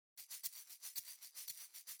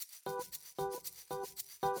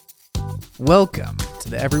Welcome to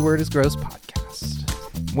the Every Word is Gross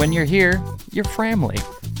podcast. When you're here, you're family,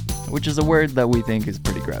 which is a word that we think is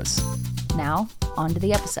pretty gross. Now, on to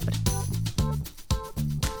the episode.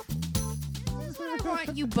 I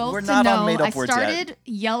want you both We're to not on know made-up I words started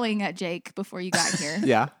yelling at Jake before you got here.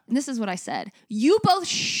 Yeah. And this is what I said. You both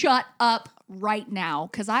shut up right now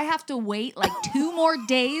because I have to wait like 2 more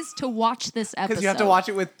days to watch this episode. Because you have to watch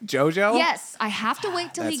it with JoJo? Yes, I have to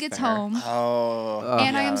wait till he That's gets fair. home. Oh,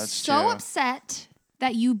 And I am so upset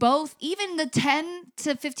that you both, even the 10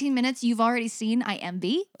 to 15 minutes you've already seen, I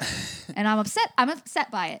envy. And I'm upset. I'm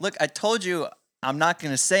upset by it. Look, I told you I'm not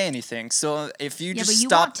going to say anything. So if you Yeah, just but you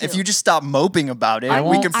stop, want to. if you just stop moping about it, I we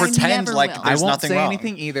won't- can I pretend never like will. I there's won't nothing say wrong.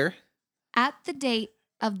 anything either. At the date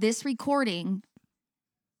of this recording,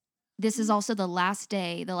 this is also the last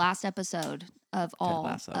day, the last episode of all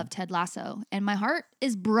Lasso. of Ted Lasso. And my heart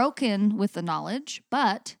is broken with the knowledge,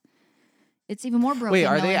 but it's even more broken. Wait,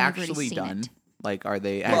 are knowing they you've already actually seen done? It. Like, are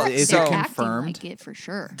they? Well, is so- it They're confirmed? acting like it for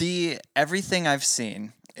sure. Everything I've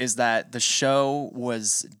seen is that the show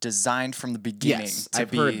was designed from the beginning Yes, to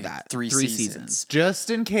I've be heard that. three seasons. Just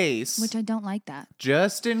in case. Which I don't like that.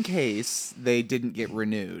 Just in case they didn't get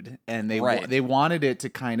renewed, and Right. they wanted it to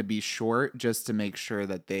kind of be short, just to make sure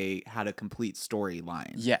that they had a complete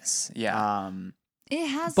storyline. Yes, yeah. It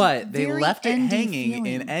has, But they very left it endy hanging feeling.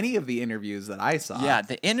 in any of the interviews that I saw. Yeah,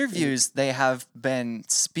 the interviews, they have been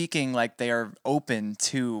speaking like they are open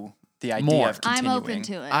to the idea More. of I'm continuing. open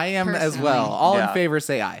to it. I am as personally. well. All Yeah. in favor,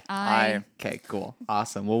 say aye. I Okay, cool,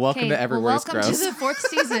 awesome. Well, welcome Okay, to Every well, Word is welcome Gross. to the 4th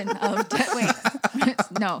season of wait.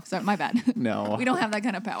 No, sorry, my bad. No, We don't have that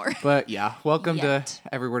kind of power. But yeah, welcome Yet.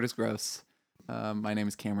 to Every Word is Gross. My name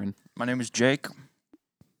is Cameron. My name is Jake.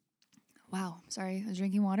 Wow, sorry, I was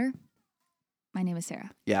drinking water. My name is Sarah.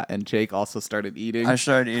 Yeah, and Jake also started eating. I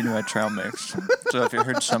started eating my trail mix. So if you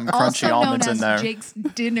heard some crunchy Also known almonds in as there, Jake's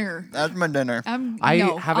dinner. that's my dinner. I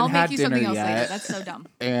No, haven't I'll had make you something dinner else later. yet. That's so dumb.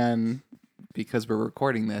 And because we're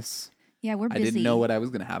recording this, Yeah, we're I busy. didn't know what I was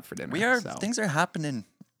going to have for dinner. We are, so. things are happening.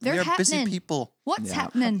 They're we are busy happening. people. What's Yeah.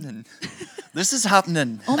 happening? This is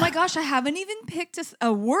happening. Oh my gosh, I haven't even picked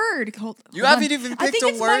a word. Hold haven't on. even I picked think a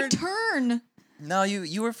it's word? my turn. No,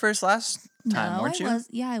 you were first last time, No, weren't you? I was.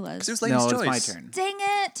 Yeah, I 'Cause was. it was Lady's No, Choice. it's my turn. Dang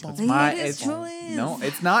it. It's my. Ladies' It's, choice. no,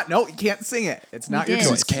 it's not. No, you can't sing it. It's not your did.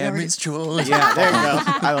 choice. It's Cameron's choice. Yeah, there you go.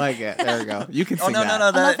 I like it. There we go. You can Oh sing no, that. no, no!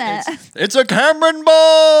 I love That that. it's a Cameron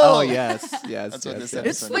ball. Oh yes, yes. That's what yes, this yes.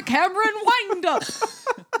 is. It's the Cameron wind up.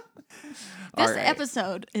 All This right.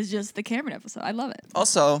 episode is just the Cameron episode. I love it.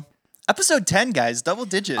 Also, episode 10, guys, double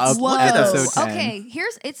digits. Whoa. Look at us. Episode 10. Okay,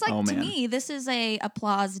 it's like Oh, to man. me, this is a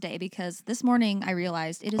applause day because this morning I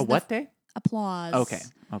realized it is A what day? applause. Okay.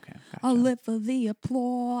 Okay. I'll Gotcha. live for the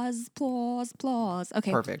applause, applause, applause.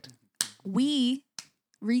 Okay, Perfect. we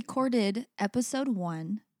recorded episode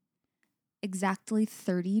 1 exactly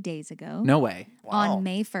 30 days ago No way. Wow. on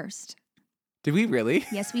May 1st. Did we really?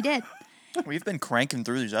 Yes, we did. We've been cranking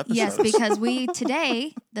through these episodes. Yes, because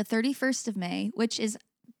today, the 31st of May, which is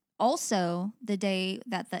also the day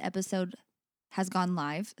that the episode has gone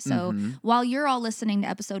live. So Mhm. while you're all listening to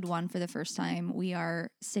episode 1 for the first time, we are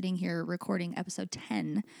sitting here recording episode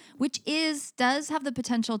 10, which does have the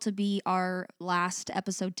potential to be our last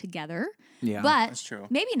episode together. Yeah. But that's true.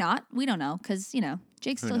 maybe not. We don't know because,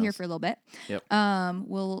 Jake's Who still here knows? for a little bit. Yep.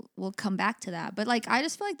 We'll come back to that. But I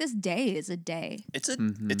just feel like this day is a day. It's a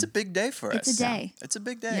Mhm. it's a big day for us. It's a day. It's a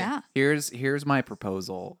big day. Yeah. Here's my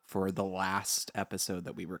proposal for the last episode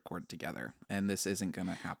that we record together, and this isn't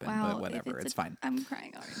gonna happen, Wow. but whatever, it's fine. I'm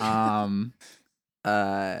crying already.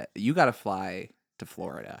 You gotta fly to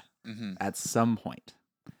Florida Mm-hmm. at some point.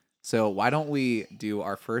 So why don't we do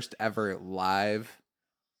our first ever live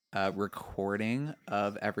recording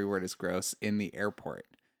of Every Word is Gross in the airport?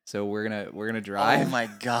 So we're gonna drive. Oh my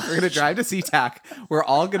god. We're gonna drive to SeaTac. We're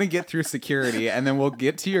all gonna get through security, and then we'll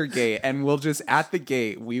get to your gate, and we'll just at the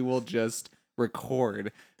gate we will just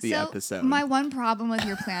record the episode. My one problem with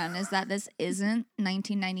your plan is that this isn't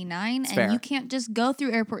 1999, and fair. you can't just go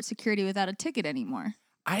through airport security without a ticket anymore.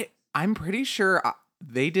 I'm pretty sure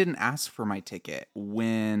they didn't ask for my ticket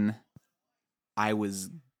when I was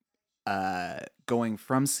going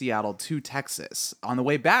from Seattle to Texas. On the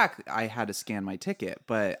way back, I had to scan my ticket,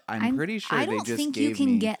 but I'm pretty sure I they don't just think gave you can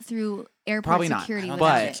me. get through airport Probably not, security I don't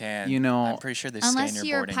without but think it. you can. you know, I'm pretty sure they scan Unless your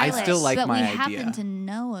you're a boarding pilot, I still like but my we idea. happen to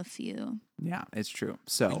know a few. Yeah, it's true. We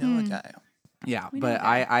So know a guy. yeah, We know but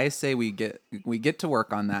that. I say we get to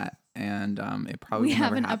work on that, and it probably We will have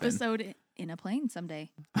never an happen. episode in a plane someday.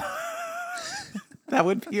 That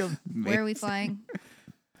would be amazing. Where are we flying?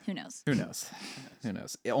 Who knows? Who knows? Who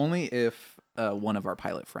knows? Only if one of our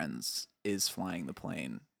pilot friends is flying the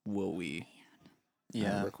plane will we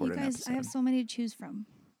Yeah. record You an guys, episode. I have so many to choose from.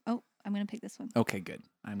 Oh, I'm gonna pick this one. Okay, good.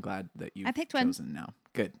 I'm glad that you've I picked one. chosen now.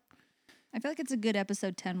 Good. I feel like it's a good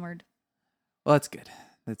episode 10 word. Well, that's good.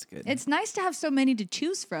 That's good. It's nice to have so many to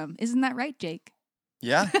choose from. Isn't that right, Jake?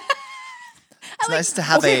 Yeah. It's nice to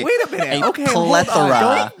have okay, a wait a minute. a Okay, hold on.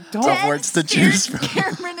 plethora Don't- of words to choose from.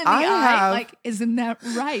 Cameron in the I eye. have- Like, isn't that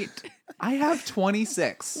right? I have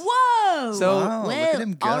 26. Whoa. So- Wow, look at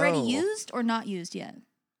him go. Already used or not used yet?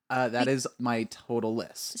 That is my total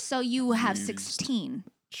list. So you have Used. 16.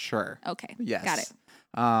 Sure. Okay. Yes. Got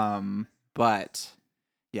it. But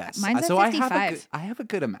yes. Mine's at so 55. I have a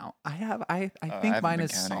good amount. I I think haven't mine been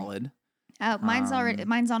is counting. solid.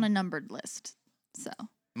 Mine's on a numbered list. So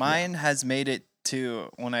Mine has made it to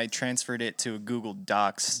when I transferred it to a Google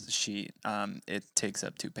Docs sheet. It takes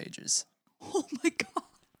up 2 pages. oh my god.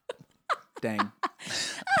 Dang.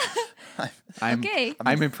 I'm Okay.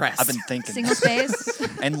 I'm impressed. I've been thinking Single space.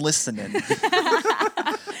 and listening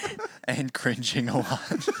and cringing a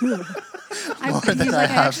lot. More than He's I like,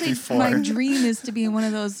 have actually, before. my dream is to be in one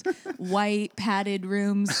of those white padded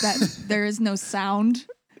rooms that there is no sound.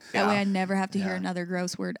 That way I never have to hear Yeah. another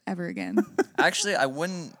gross word ever again. Actually, I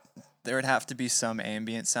wouldn't. There would have to be some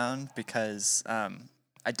ambient sound because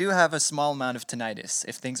I do have a small amount of tinnitus.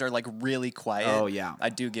 If things are like really quiet, Oh, yeah. I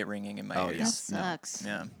do get ringing in my Oh, ears. yeah. That sucks.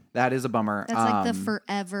 Yeah. That is a bummer. That's like the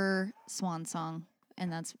forever swan song,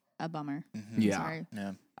 and that's a bummer. I'm Yeah. sorry.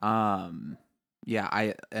 Yeah.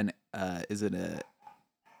 Is it a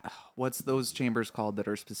what's those chambers called that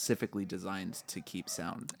are specifically designed to keep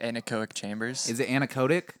sound? Anechoic chambers. Is it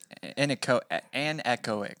anechoic? Anechoic.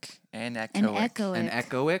 An Anechoic. echo. An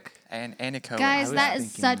echoic? Anechoic. Guys, was that is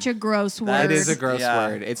thinking- such a gross word. That It is a gross Yeah.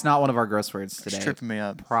 word. It's not one of our gross words It's today. tripping me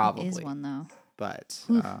up. Probably. Is one though. But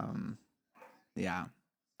yeah.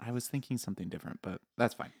 I was thinking something different, but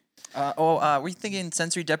that's fine. Were you thinking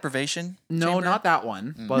sensory deprivation? No, chamber? not that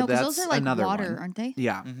one. But No, because that's those are like another water, one. aren't they?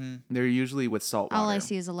 Yeah. Mm-hmm. They're usually with salt water. All I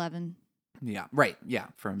see is 11. Yeah. Right. Yeah.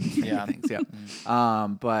 From Yeah. things. Yeah.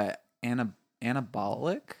 But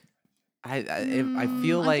anabolic. I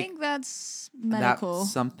feel I like think that's medical.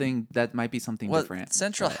 that's something that might be something Well, different.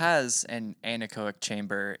 Central but- has an anechoic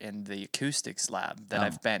chamber in the acoustics lab that Oh.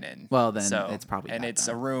 I've been in. Well, then it's probably and that it's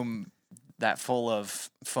then. a room that full of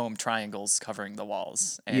foam triangles covering the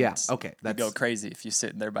walls. And Yeah, okay, you that's- go crazy if you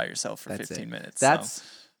sit in there by yourself for That's 15 it. minutes. That's.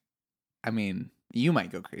 I mean, you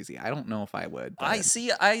might go crazy. I don't know if I would. But I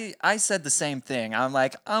see. I said the same thing. I'm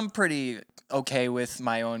like, I'm pretty okay with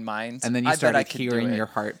my own mind. And then I you bet I started could do hearing it. your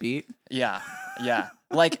heartbeat. Yeah, yeah.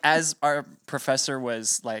 Like as our professor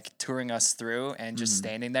was like touring us through and just Mm-hmm.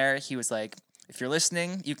 standing there, he was like, "If you're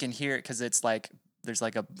listening, you can hear it because it's like there's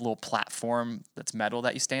like a little platform that's metal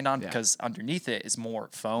that you stand on Yeah. because underneath it is more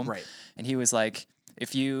foam." Right. And he was like,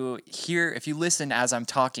 if you listen as I'm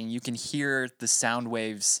talking, you can hear the sound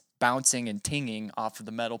waves bouncing and tinging off of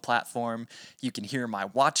the metal platform. You can hear my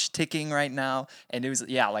watch ticking right now. And it was,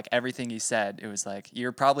 yeah, like everything he said, it was like,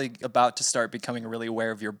 you're probably about to start becoming really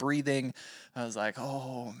aware of your breathing. I was like,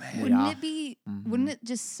 oh man. Wouldn't Yeah. it be? Mm-hmm. Wouldn't it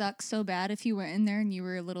just suck so bad if you went in there and you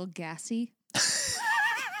were a little gassy?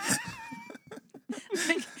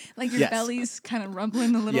 like your Yes. belly's kind of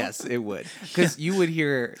rumbling a little. Yes, it would. Because you would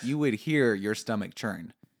hear your stomach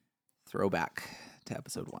churn. Throwback to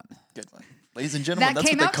episode 1. Good one. Ladies and gentlemen, That that's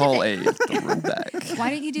came what they out call today. a throwback. Why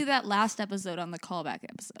didn't you do that last episode on the callback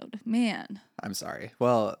episode? Man, I'm sorry.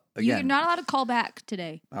 Well, you're again. not allowed to call back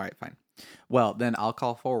today. All right, fine. Well, then I'll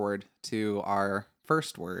call forward to our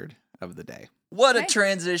first word of the day. What a Okay.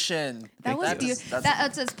 transition. That was you. beautiful.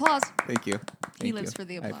 That's applause. Thank you. Thank lives you. for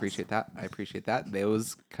the I applause. appreciate that.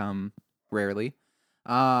 Those come rarely.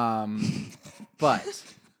 But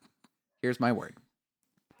here's my word.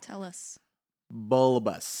 Tell us.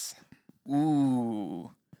 Bulbous.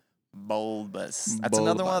 Ooh. Bulbous. That's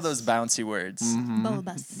another one of those bouncy words. Mhm.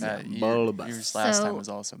 Bulbous. Bulbous. Yours last time So- was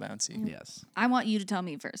also bouncy. Yes. I want you to tell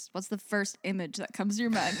me first. What's the first image that comes to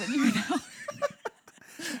your mind when you hear that?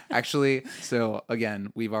 Actually, so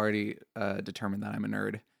again, we've already determined that I'm a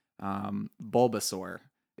nerd. Bulbasaur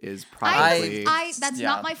is probably That's Yeah.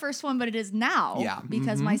 not my first one, but it is now. Yeah.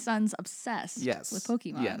 Because my son's obsessed yes with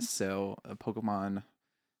Pokemon. Yes. So a Pokemon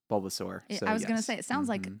Bulbasaur. So, I was gonna yes. say it sounds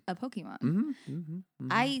like a Pokemon. Mhm, mhm, mhm.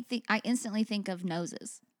 I instantly think of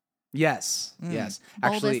noses. Yes. Yes.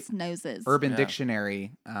 Actually, Bulbous noses. Urban Yeah.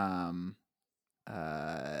 Dictionary,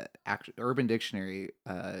 Urban Dictionary,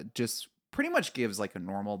 just pretty much gives like a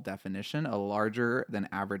normal definition: a larger than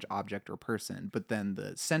average object or person. But then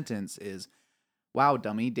the sentence is, "Wow,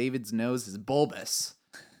 dummy, David's nose is bulbous,"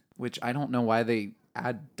 which I don't know why they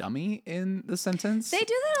add dummy in the sentence. They do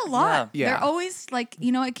that a lot. Yeah. They're always like,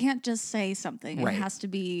 it can't just say something. Right. It has to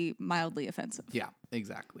be mildly offensive. Yeah,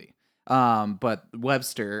 exactly. But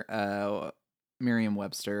Webster,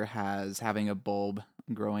 Merriam-Webster has having a bulb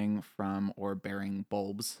growing from or bearing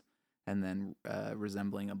bulbs, and then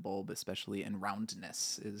resembling a bulb, especially in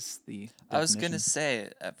roundness, is the definition. I was gonna say,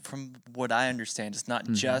 from what I understand, it's not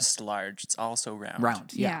just large; it's also round.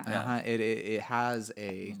 Round, yeah. Yeah. Uh-huh. It has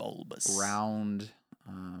a Bulbous. round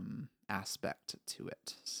aspect to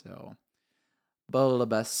it. So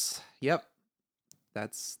bulbous. Yep.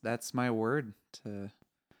 That's my word to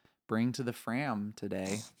bring to the fram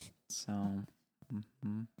today. So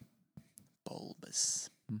Bulbous.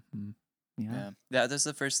 yeah. Yeah, that's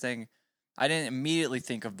the first thing. I didn't immediately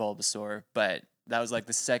think of Bulbasaur, but that was like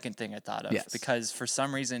the second thing I thought of. Yes. Because for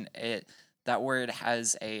some reason that word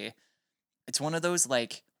has it's one of those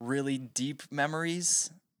like really deep memories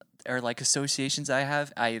or like associations I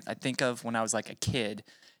have. I think of when I was like a kid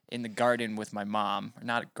in the garden with my mom, or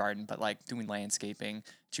not a garden, but like doing landscaping.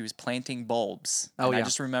 She was planting bulbs. Oh, and yeah. I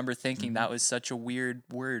just remember thinking that was such a weird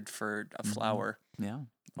word for a flower Yeah.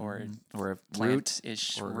 or or a root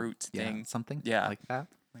plant-ish or root thing. something Yeah. like that.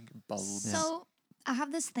 Like bulbs. So I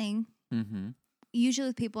have this thing. Mm-hmm. Usually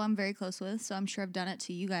with people I'm very close with, so I'm sure I've done it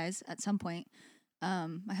to you guys at some point.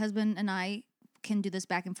 My husband and I can do this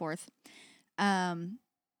back and forth.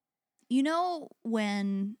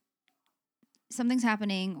 When something's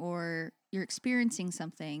happening or you're experiencing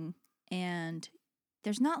something and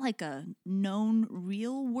there's not like a known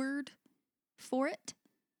real word for it,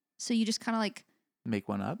 so you just kind of like Make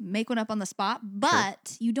one up. on the spot,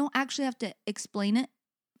 but you don't actually have to explain it.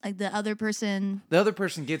 Like the other person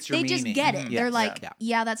gets your they meaning. just get it. Mhm. They're Yes. like, Yeah.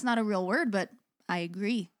 yeah, that's not a real word, but I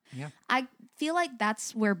agree. Yeah. I feel like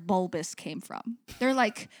that's where bulbous came from. They're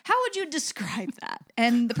like, how would you describe that?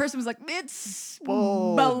 And the person was like, it's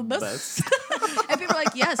bulbous. And people are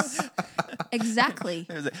like, yes, exactly.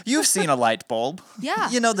 You've seen a light bulb. Yeah.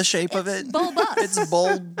 You know the shape of It's it. bulbous. It's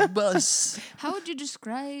bulbous. How would you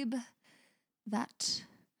describe that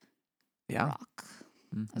Yeah. rock?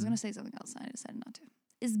 I was going to say something else. I decided not to.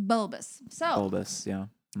 Is bulbous. So Bulbous. Yeah.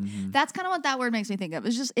 Mm-hmm. that's kind of what that word makes me think of.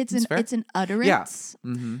 It's just it's That's fair. an utterance.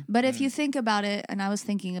 Mm-hmm. But if you think about it, and I was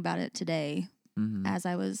thinking about it today Mm-hmm. as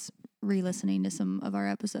I was re-listening to some of our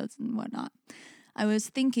episodes and whatnot, I was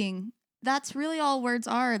thinking that's really all words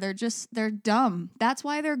are. They're dumb. That's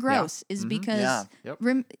why they're gross. Is Mhm. because Yeah.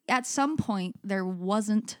 Yep. at some point there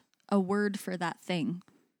wasn't a word for that thing,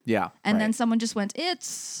 Yeah. and then someone just went,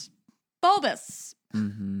 "It's bulbous,"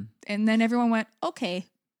 Mm-hmm. and then everyone went, "Okay."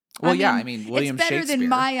 Well, I mean, William it's better Shakespeare. than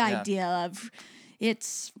my Yeah. idea of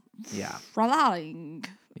it's Yeah. rolling.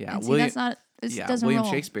 Yeah. And see, that's not. It doesn't William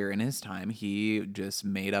roll. Shakespeare in his time, he just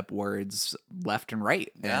made up words left and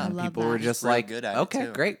right, Yeah. and I love people were that. just Really like, good at it, "Okay,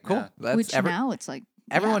 too. great, cool." Yeah. That's Which now it's like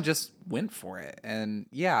everyone just went for it, and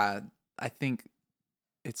I think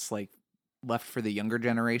it's like left for the younger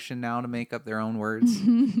generation now to make up their own words,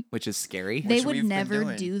 which is scary. they Which would we've been never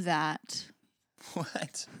doing. do that.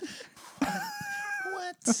 What?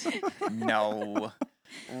 What? No.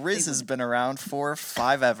 Riz has been around for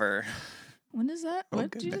 5 ever. When is that? Oh,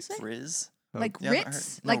 What did you just say? Riz? Like You haven't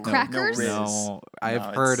Ritz? heard- Like no, crackers? Riz. No, I've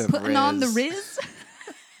No, heard it's- of Putting on the Riz. Riz?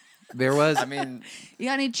 There was I mean, You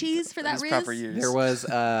got any cheese for that it's Riz? proper use. There was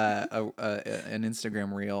an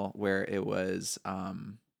Instagram reel where it was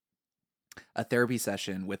a therapy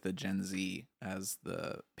session with a Gen Z as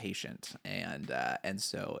the patient, and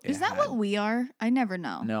so it Is that had- what we are? I never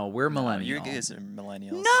know. No, we're No, millennials. you guys are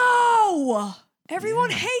millennials. No! Everyone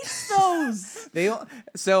Yeah. hates those.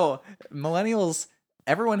 So millennials,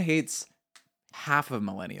 everyone hates half of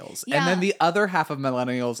millennials, Yeah. and then the other half of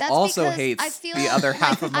millennials That's also because hates I feel the other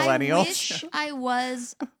half of like millennials. I wish I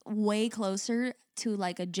was way closer to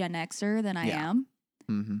like a Gen Xer than I Yeah. am.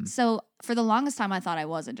 Mhm. So for the longest time, I thought I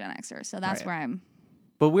was a Gen Xer. So that's Right. where I'm.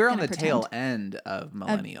 But we're on Gonna the tail pretend. end of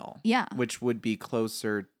millennial, Yeah. which would be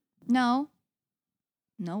closer. No,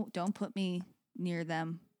 don't put me near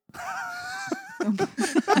them. I'm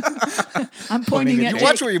Pointing pointing at at You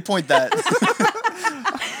watch Jake. where you point that.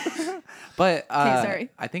 But sorry.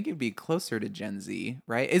 I think it'd be closer to Gen Z,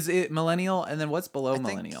 right? Is it millennial, and then what's below I think-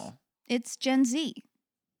 millennial, It's Gen Z.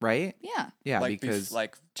 right? Yeah, Yeah, like because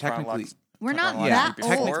like technically, we're not chronologically that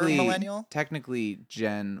before old. technically, millennial. technically,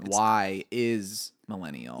 Gen It's- Y is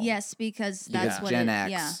millennial. Yes, because that's because what Gen it,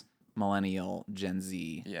 X, yeah. millennial, Gen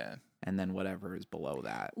Z, Yeah. and then whatever is below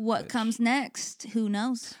that. What which- comes next? Who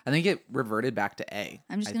knows? I think it reverted back to A.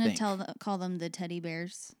 I'm just I gonna think. call them the teddy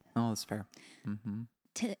bears. Oh, that's fair. Mm-hmm.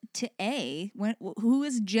 To A. Who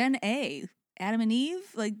is Gen A? Adam and Eve?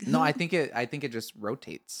 Like No, who- I think it just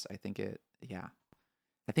rotates. I think it. Yeah.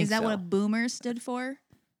 I think Is that so. what a boomer stood for?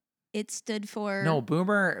 It stood for No,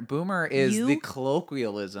 boomer is the You?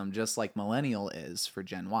 colloquialism, just like millennial is for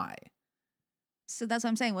Gen Y. So that's what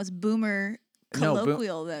I'm saying. What's boomer No,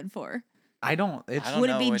 colloquial then for? I don't. It's I don't Would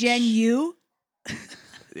it know be which- Gen U?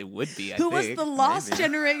 it would be. I Who was think. the lost maybe.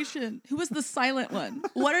 generation? Who was the silent one?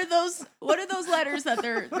 What are those letters that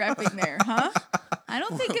they're repping there, huh? I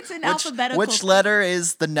don't think it's in alphabetical. Which letter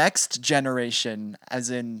is the next generation? As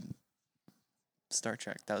in Star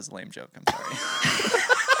Trek. That was a lame joke. I'm sorry.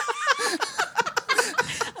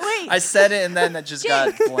 Wait, I said it and then it just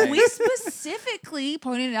got blank. we specifically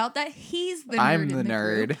pointed out that he's the nerd. I'm in the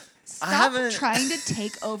nerd. group. Stop haven't- trying to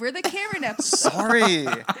take over the Cameron episode. Sorry.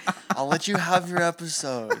 I'll let you have your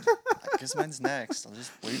episode. I guess mine's next. I'll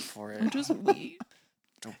just wait for it. Just wait.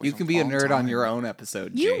 Don't You wait can be a long nerd on your time. own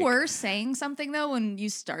episode. You Jake. were saying something though when you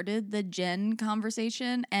started the Gen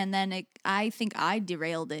conversation, and then I think I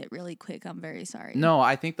derailed it really quick. I'm very sorry. No,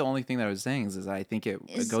 I think the only thing that I was saying is I think it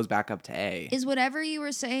Is- goes back up to A. Is whatever you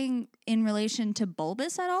were saying in relation to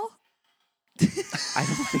bulbous at all? I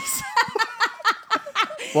don't think so.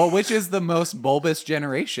 Well, which is the most bulbous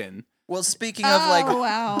generation? Well, speaking of like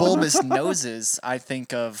wow. bulbous noses, I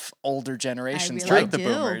think of older generations I really like the do.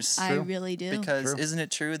 boomers. I really do. Because True. isn't it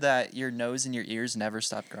true that your nose and your ears never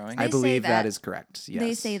stop growing? I They say believe that that. is correct. Yes.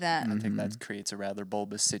 They say that. I think Mhm. that creates a rather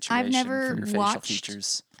bulbous situation never for your facial watched-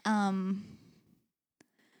 features.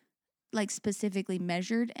 Like specifically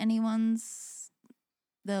measured anyone's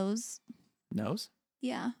those. Nose?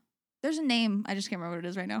 Yeah. There's a name. I just can't remember what it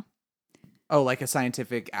is right now. Oh, like a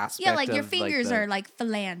scientific aspect. Yeah, like your of, fingers the- are like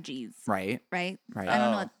phalanges, right. right? Right. I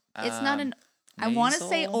don't know. Oh, What, it's not an. I want to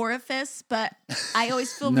say nasal? orifice, but I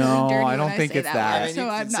always feel No, really dirty. I don't when think I say it's that. that. Word, I mean, so you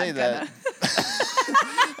I'm can not say gonna.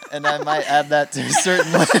 that. And I might add that to a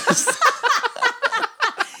certain list.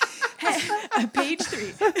 Page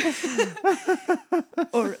 3.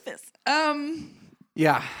 Orifice.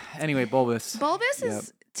 Yeah. Anyway, bulbous. Bulbous Yep.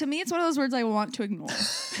 is to me. It's one of those words I want to ignore.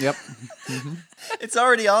 Yep. It's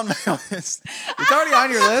already on my list. It's already on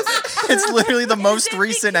your list. It's literally the most it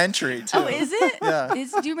recent entry, too. Oh, is it? Yeah.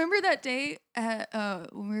 Do you remember that day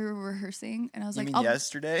when we were rehearsing and I was You like, mean I'll-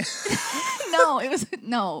 yesterday?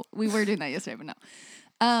 no, we were doing that yesterday, but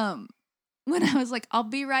no. When I was like, I'll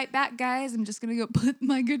be right back, guys. I'm just gonna go put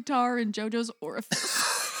my guitar in JoJo's orifice.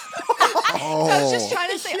 So I was just trying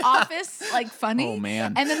to say office, like funny. Oh,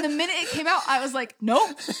 man. And then the minute it came out, I was like,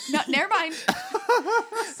 nope, no, never mind.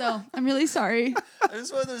 So I'm really sorry It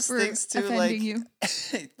was one of those for things, too, offending like, you.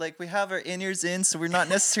 like we have our in-ears in, so we're not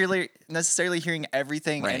necessarily hearing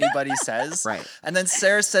everything Right. anybody says. Right. And then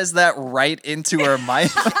Sarah says that right into her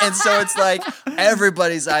mic. And so it's like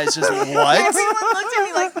everybody's eyes just, what? Everyone looked at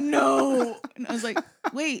me like, no. And I was like,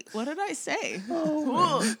 wait, what did I say?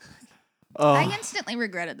 Ugh. Oh, I instantly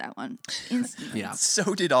regretted that one. Instantly. yeah.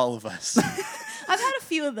 So did all of us. I've had a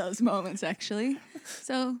few of those moments actually.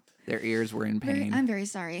 So Their ears were in pain. I'm very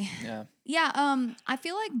sorry. Yeah. Yeah, I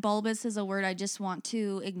feel like bulbous is a word I just want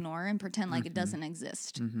to ignore and pretend like it doesn't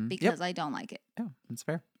exist because I don't like it. Yeah, that's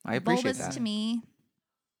fair. I appreciate Bulbous that. to me,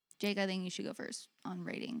 Jake, I think you should go first on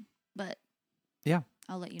rating, but Yeah.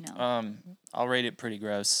 I'll let you know. I'll rate it pretty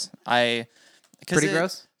gross. Pretty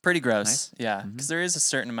gross? Pretty gross. Nice. Yeah, because there is a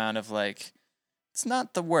certain amount of like, it's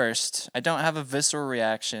not the worst. I don't have a visceral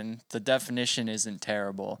reaction. The definition isn't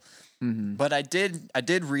terrible, Mm-hmm. but I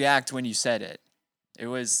did react when you said it.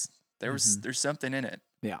 There's something in it.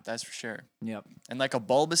 Yeah. That's for sure. Yep. And like a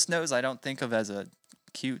bulbous nose, I don't think of as a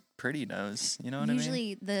cute, pretty nose. You know what I mean?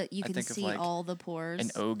 Usually you I can think of, see like, all the pores. An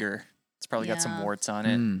ogre. It's probably got some Yeah. warts on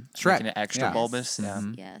it. Shrek. Making it extra Yeah. bulbous. Yeah.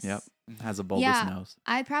 Mhm. Yes. Yep. Has a bulbous Yeah. nose.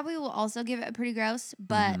 I probably will also give it a pretty gross,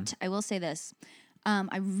 but I will say this.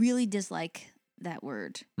 I really dislike that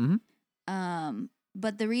word. Mhm.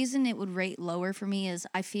 But the reason it would rate lower for me is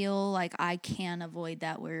I feel like I can avoid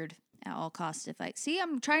that word at all costs. If I see,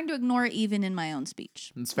 I'm trying to ignore it even in my own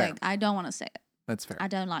speech. That's fair. Like I don't want to say it. That's fair. I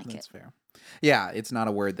don't like That's it. fair. Yeah, it's not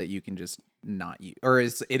a word that you can just not use, or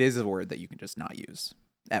it is a word that you can just not use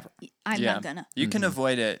ever. I'm Yeah. not gonna. You can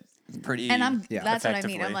avoid it pretty. And I'm Yeah. that's what I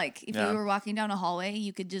mean. I'm effectively. like, if Yeah. you were walking down a hallway,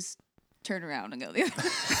 you could just turn around and go the other.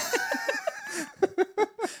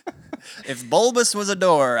 If bulbous was a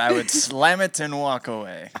door, I would slam it and walk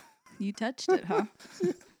away. You touched it, huh?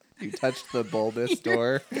 You touched the bulbous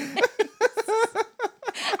door.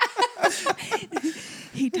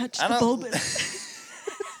 He touched I the don't- bulbous.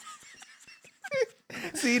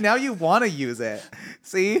 See, now you want to use it.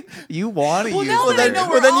 See, you want to use now the that I word. know well,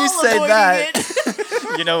 we're then you all say avoiding that.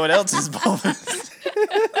 it. You know what else is bulbous?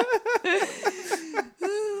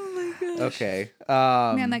 Oh my gosh. Okay.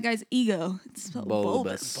 Man, that guy's ego. It's so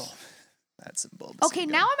bulbous. bulbous. That's some bulbous. Okay,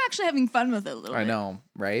 now I'm actually having fun with it a little bit. I know,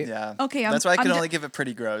 right? Yeah. Okay, that's why I I'm could do- only give it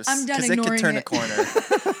pretty gross. I'm done Because it could ignoring turn a it. corner.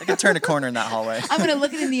 It could turn a corner in that hallway. I'm gonna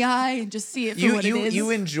look it in the eye and just see it for what it is. You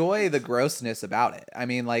enjoy the grossness about it. I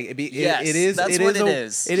mean, like Yes, it is. that's it what is it a,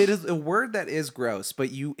 is. It is a word that is gross,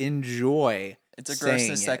 but you enjoy. It's a saying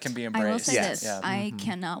grossness that it. can be I embraced. will say Yes. this: Yeah. I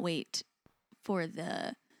cannot wait for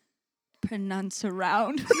the pronounce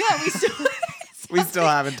around. No, we still. We still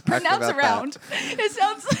haven't talked pronounce about around. It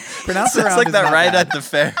sounds. Pronounce Sounds around like is that not right bad. at the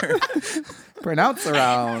fair. Pronounce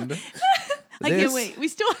around. I can't wait. We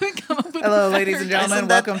still haven't come up with. Hello, a ladies better- and gentlemen. Isn't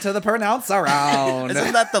that- Welcome to the pronounce around.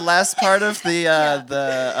 Isn't that the last part of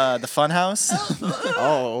the fun house?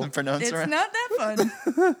 Oh, Pronounce It's around. not that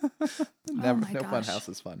fun. never. my No fun gosh. house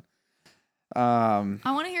is fun.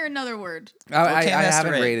 I want to hear another word. I Cam has to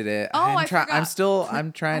haven't rate. rated it. Oh, I forgot.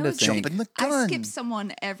 I'm trying to was think. Jumping the gun. I skip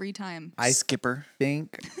someone every time. I Skipper.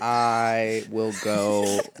 think I will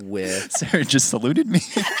go with. Sarah just saluted me.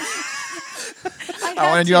 I had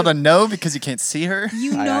wanted you all to know because you can't see her.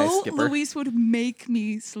 You Aye, aye, know, skipper. Luis would make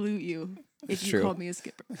me salute you if It's you true. called me a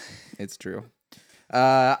skipper. It's true.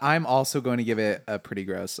 I'm also going to give it a pretty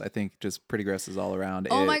gross. I think just pretty gross is all around.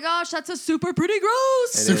 Oh my gosh, that's a super pretty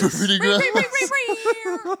gross. It is. pretty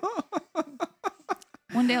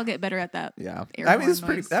One day I'll get better at that. Yeah, Air I mean, horn it's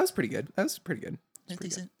pretty. noise. That was pretty good. That was pretty good.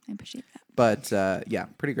 Decent. I appreciate that. But yeah,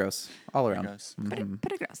 pretty gross all around. gross. Pretty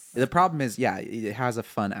gross. The problem is, yeah, it has a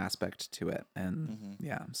fun aspect to it, and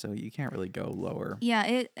yeah, so you can't really go lower. Yeah,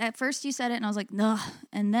 it at first you said it and I was like, no.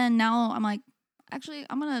 And then now I'm like, actually,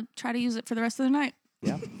 I'm gonna try to use it for the rest of the night.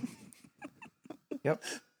 Yeah. Yep.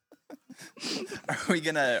 Are we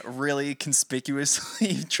gonna really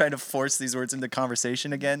conspicuously try to force these words into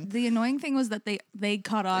conversation again? The annoying thing was that they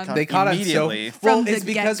caught on. caught- They caught on so Immediately. well. From the It's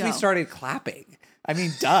because we get-go. started clapping. I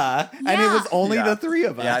mean, duh. And it Yeah. was only Yeah. the three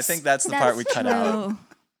of us. Yeah, I think that's the part we cut out.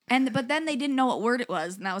 true. But then they didn't know what word it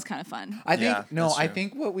was, and that was kind of fun. I think Yeah, no. that's I true.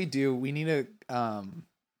 think what we do, we need to.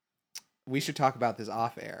 We should talk about this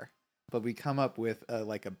off air, but we come up with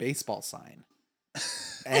like a baseball sign,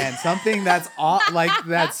 and something that's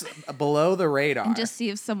that's below the radar, And just see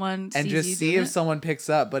if someone and sees just you see do if it. someone picks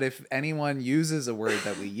up. But if anyone uses a word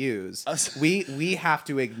that we use, was- we have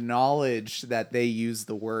to acknowledge that they use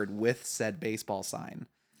the word with said baseball sign.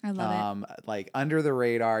 I love it. Like under the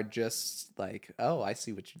radar, just like, oh, I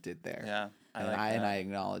see what you did there. Yeah, I and like I that.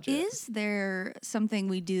 acknowledge it. Is there something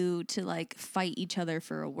we do to like fight each other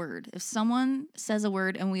for a word? If someone says a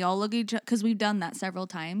word and we all look at each other, because we've done that several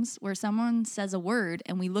times, where someone says a word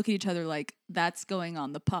and we look at each other like that's going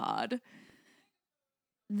on the pod,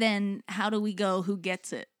 then how do we go? Who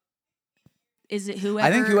gets it? Is it whoever?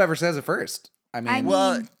 I think whoever says it first. I mean,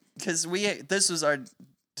 Well, mean- because this was our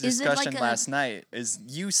Is it like discussion a- last night. Is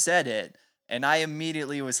you said it, and I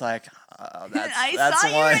immediately was like, "That's I that's saw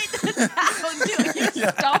the you one." write that down too. You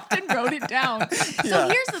stopped and wrote it down. So Yeah.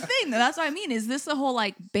 here's the thing. That's what I mean. Is this the whole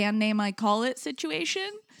like band name I call it situation?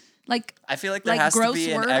 Like I feel like there Like has to gross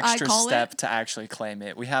be an word, I extra call step it? to actually claim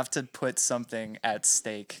it. We have to put something at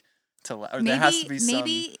stake or there has to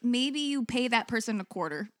be maybe you pay that person a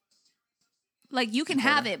quarter. Like you can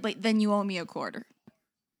have it, but then you owe me a quarter.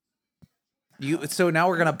 so now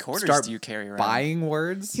we're gonna quarters start do you carry around? buying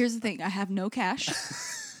words. Here's the thing: I have no cash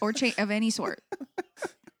or change of any sort.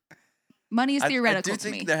 Money is theoretical I do to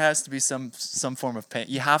think me. there has to be some form of pay.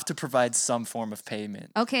 You have to provide some form of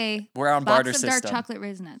payment. Okay, We're on box barter of dark system. chocolate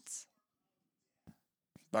raisinets.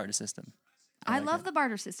 Barter system. I like love it. the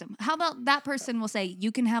barter system. How about that person will say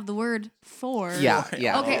you can have the word for? Yeah,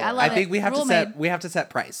 yeah. Okay, I love I it. think we have Rule to set made. we have to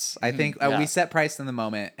set price. I think yeah. we set price in the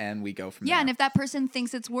moment and we go from Yeah, there. and if that person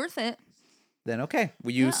thinks it's worth it, then okay,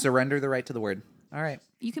 you Yeah. surrender the right to the word. All right.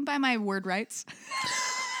 you can buy my word rights.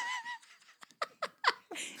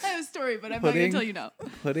 I have a story, but I'm not going to tell you now.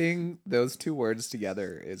 Putting those two words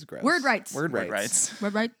together is gross. Word rights. Word Word rights. rights.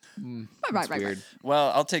 Word right? It's weird.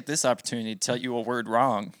 Well, I'll take this opportunity to tell you a word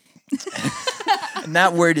wrong. And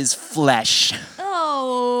that word is flesh.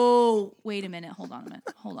 Oh, wait a minute. Hold on a minute.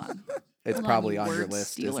 Hold on. It's Hold probably you on your word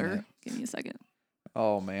list, stealer. isn't it? Give me a second.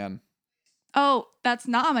 Oh man. Oh, that's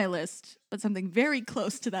not on my list, but something very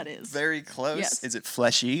close to that is. Very close. Yes. Is it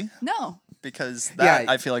fleshy? No, Because that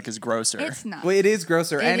Yeah. I feel like is grosser. it's not. Well, it is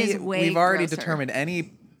grosser. It is way we've already grosser. determined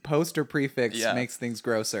any post or prefix Yeah. makes things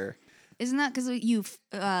grosser. Isn't that because you?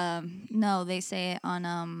 No, they say it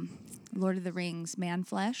on Lord of the Rings, man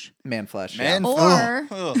flesh, Man flesh. Man, Yeah. Or-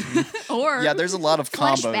 ugh. or Yeah, there's a lot of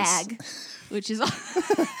flesh combos. bag, which is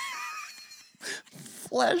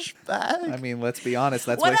Flesh bag. I mean, let's be honest.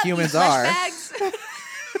 That's what up, you humans flesh are. bags?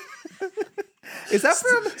 Is that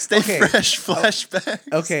from? Stay okay. fresh, flesh bag.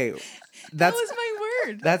 Okay. That That's was my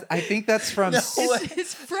word. I think that's from. No.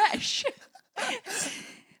 It's fresh.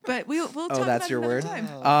 But we'll talk Oh, that's about your it word.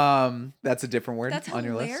 another time. That's a different word That's on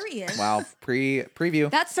your list. hilarious. Wow, preview.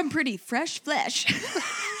 That's some pretty fresh flesh.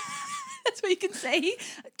 That's what you can say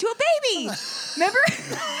to a baby. Remember?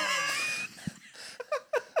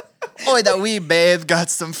 Boy, that wee babe got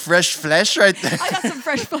some fresh flesh right there. I got some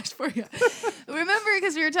fresh flesh for you. Remember,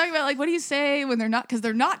 because we were talking about, like, what do you say when they're not, because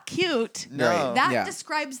they're not cute. No. Right. That Yeah.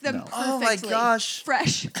 describes them No. perfectly. Oh my gosh.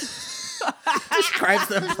 Fresh. Describes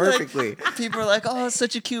them perfectly. People are like, oh, it's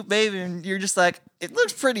such a cute baby. And you're just like, it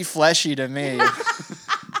looks pretty fleshy to me.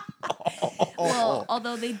 Well,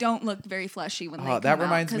 although they don't look very fleshy when they come that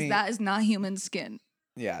reminds out, me- because that is not human skin.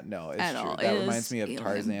 Yeah, no, it's At true. all. That It reminds is me of alien.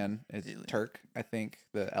 Tarzan. It's Turk, I think,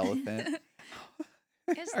 the elephant.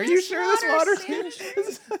 Is Are you sure this water's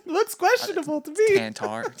good? Looks questionable to me.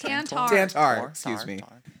 Tantar. Excuse me.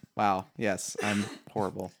 Wow. Yes, I'm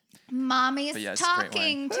horrible. Mommy's But yeah, it's a great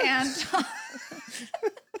talking, Tantar.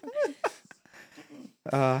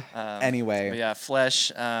 Anyway, But yeah,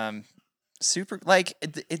 flesh. Super. Like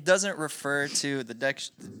it doesn't refer to the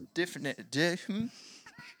different.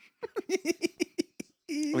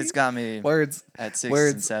 It's got me words. at 6 and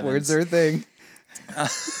Words. 7. Words are a thing.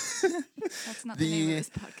 That's not the name of this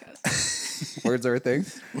podcast. Words are a thing.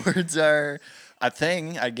 Words are a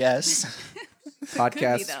thing, I guess.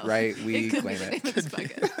 Podcast, though. right? We Could claim be the name it. of this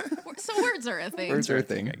podcast. So words are a thing. Words are a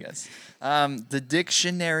thing. I guess. The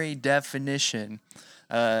dictionary definition.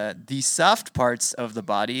 The soft parts of the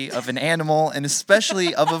body of an animal and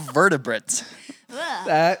especially of a vertebrate. Ugh.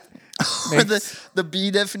 That Or makes, the B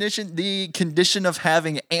definition, the condition of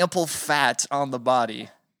having ample fat on the body.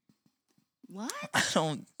 What? I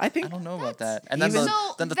don't know about that. And Even-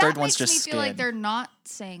 then the that third one's makes just me skin. feel like they're not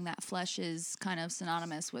saying that flesh is kind of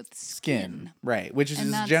synonymous with skin, right? Which is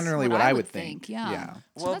And that's generally what I would think. Yeah. Yeah.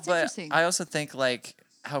 So well, that's but interesting. I also think like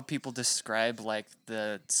how people describe like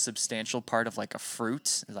the substantial part of like a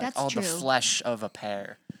fruit, like That's the true. flesh of a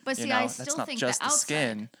pear. But you see, know, I that's still not think just the the outside.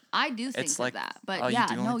 skin. I do think It's of like- that. oh, But you yeah,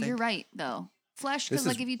 do no, only you're think- right though. Flesh, This because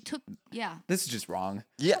like is- if you took, yeah. This is just wrong.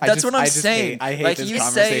 Yeah, I that's just- what I'm I just saying. hate- I hate like this you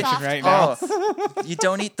conversation say, right now. Oh, you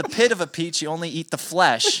don't eat the pit of a peach, you only eat the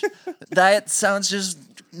flesh. That sounds just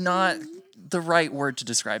not the right word to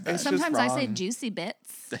describe that. It's just Sometimes I say wrong. juicy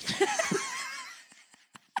bits.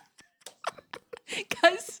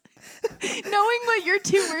 Because knowing what your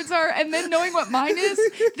two words are and then knowing what mine is,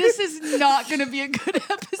 this is not going to be a good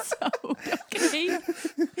episode, okay?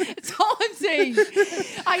 That's all I'm saying.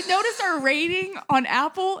 I noticed our rating on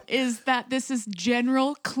Apple is that this is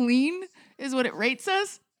general clean, is what it rates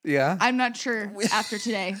us. Yeah. I'm not sure after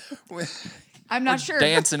today. I'm not sure.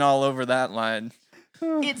 Dancing all over that line.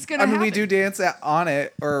 It's going to I mean, happen. we do dance on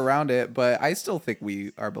it or around it, but I still think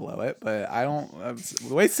we are below it. But I don't.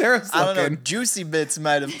 The way Sarah's I don't know. looking, Juicy bits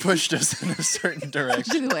might have pushed us in a certain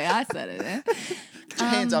direction. the way I said it, eh? Get your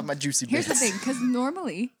hands off my juicy Here's bits. the thing, because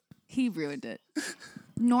normally he ruined it.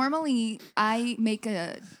 Normally, I make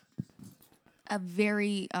a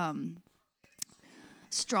very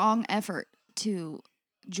strong effort to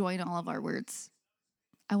join all of our words.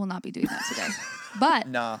 I will not be doing that today. But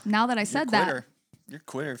Nah. now that I said that, You're a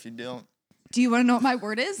quitter if you don't. do you want to know what my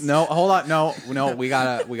word is? no, hold on, no, we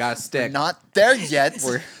gotta stick. Not there yet.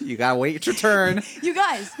 You gotta wait your turn. You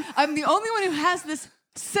guys, I'm the only one who has this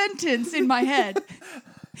sentence in my head.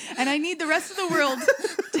 And I need the rest of the world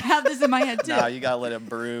to have this in my head too. Nah, you gotta let it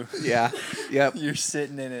brew. Yeah. Yep. You're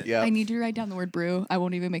sitting in it. Yep. I need you to write down the word brew. I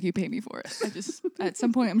won't even make you pay me for it. I just, at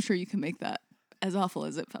some point, I'm sure you can make that as awful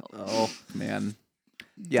as it felt. Oh man.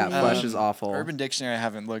 Yeah, flesh is awful. Urban Dictionary I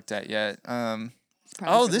haven't looked at yet. Probably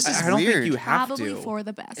Oh, for this the is I don't weird. think you have Probably to. for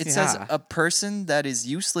the best. It Yeah. says a person that is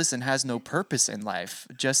useless and has no purpose in life,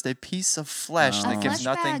 just a piece of flesh Oh. that A gives flesh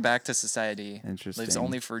nothing bag. back to society. Lives Interesting.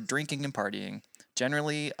 only for drinking and partying.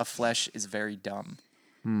 Generally, a flesh is very dumb.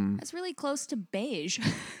 That's really close to beige.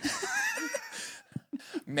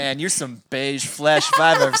 Man, you're some beige flesh if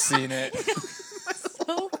I've ever seen it.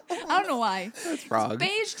 So, I don't know why. Frog.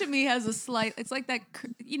 Beige to me has a slight, it's like that,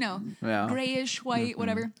 Yeah. grayish, white,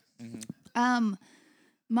 whatever.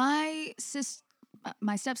 My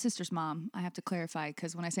stepsister's mom, I have to clarify,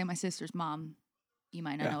 because when I say my sister's mom, you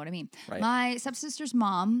might not Yeah. know what I mean. Right. My stepsister's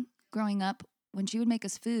mom, growing up, when she would make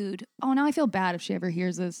us food, oh, now I feel bad if she ever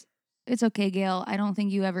hears this. It's okay, Gail. I don't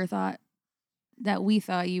think you ever thought that we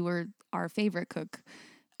thought you were our favorite cook.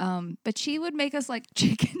 But she would make us like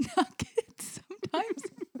chicken nuggets sometimes.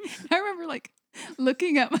 I remember like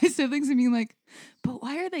looking at my siblings and being like, but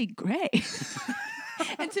why are they gray?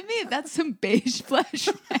 And to me, that's some beige flesh.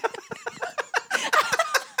 That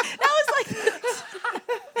was like,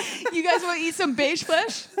 you guys want to eat some beige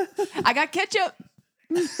flesh? I got ketchup.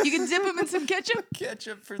 You can dip them in some ketchup.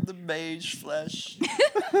 Ketchup for the beige flesh.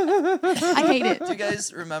 I hate it. Do you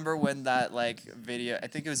guys remember when that like video? I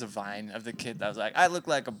think it was a Vine of the kid that was like, "I look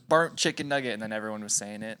like a burnt chicken nugget," and then everyone was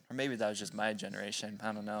saying it. Or maybe that was just my generation.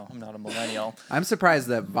 I don't know. I'm not a millennial. I'm surprised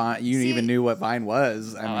that you See, even knew what Vine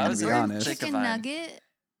was. I I mean, was to be very honest. chick- Chicken Vine. nugget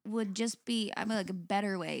would just be, I mean, like a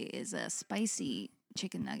better way is a spicy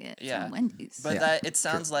chicken nugget Yeah. from Wendy's. But Yeah, that it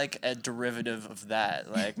sounds like a derivative of that.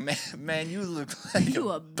 Like, man, you look like You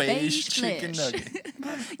a a beige chicken flesh. nugget.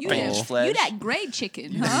 you beige that, flesh. You that gray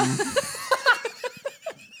chicken, huh?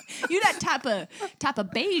 You that type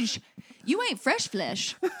of beige. You ain't fresh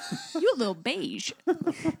flesh. You a little beige.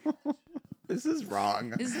 This is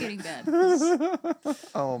wrong. This is getting bad.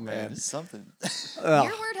 Oh Man, man. it's something. Ugh.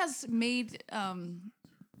 Your word has made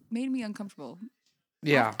me uncomfortable.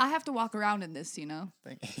 Yeah. I have to walk around in this, you know,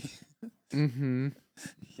 Mm-hmm.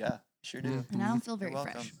 Yeah, sure do. and I don't feel very You're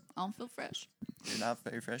welcome. fresh. I don't feel fresh. You're not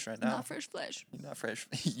very fresh right I'm now. not fresh flesh. You're not fresh.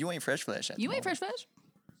 You ain't fresh flesh. At the You ain't moment. fresh flesh.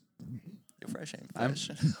 Your fresh ain't I'm- fresh.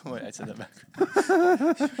 Wait, I said that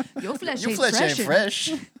back. Your flesh Your ain't flesh ain't freshin'. fresh.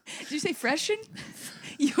 Did you say freshen?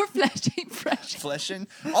 Your flesh ain't fresh. Fleshing.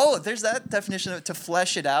 Oh, there's that definition of to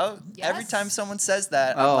flesh it out. Every Yes. time someone says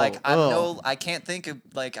that, Oh, I'm like, ugh. I can't think of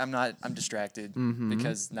like I'm distracted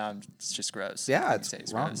because now it's just gross. Yeah, When you it's say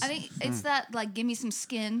wrong. gross. I think it's that like give me some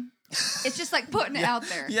skin. It's just like putting it out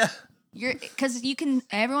there. Yeah. You're because you can.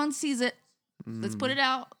 Everyone sees it. Let's put it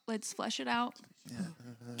out. Let's flesh it out.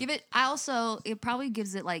 Give it. It probably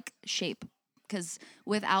gives it like shape because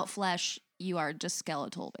without flesh, you are just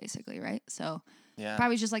skeletal basically, right? So Yeah.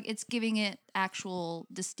 probably just like it's giving it actual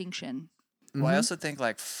distinction. Well, I also think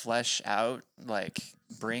like flesh out, like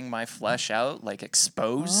bring my flesh out, like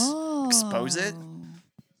expose it.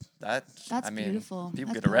 That That's I mean, beautiful.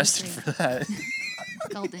 people That's get arrested poetry. for that.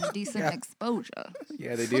 It's called indecent exposure.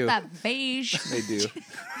 Yeah, they Put do. that beige. They do.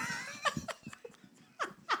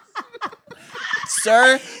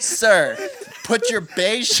 Sir, put your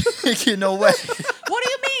beige chicken away. What do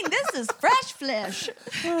you mean? This is fresh flesh.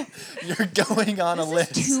 You're going on a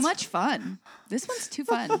list. Too much fun. This one's too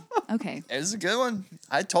fun. Okay. It was a good one.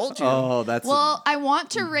 I told you. Oh, that's Well, I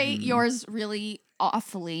want to rate yours really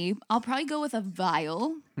awfully. I'll probably go with a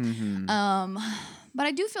vile. But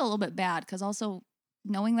I do feel a little bit bad because also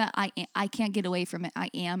knowing that I can't get away from it. I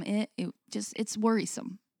am it. It's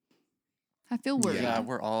worrisome. I feel worried. Yeah,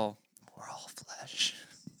 we're all flesh.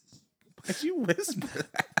 Why'd you whisper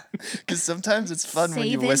that? Because sometimes it's fun when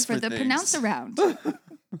you Save it whisper for the things. pronounce around.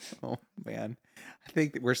 Oh man. I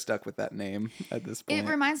think that we're stuck with that name at this point. It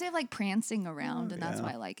reminds me of like prancing around, and that's Yeah.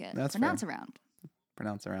 why I like it. That's pronounce fair. around.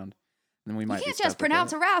 Pronounce around. And then we might You can't be just stuck with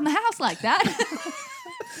pronounce it. around the house like that.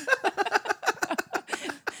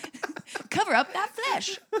 Cover up that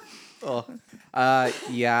flesh. Oh.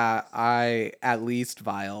 Yeah, I at least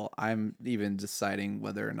vile. I'm even deciding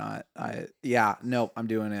whether or not I'm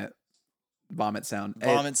doing it. Vomit sound.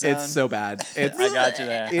 Vomit sound. It's so bad. It's I got you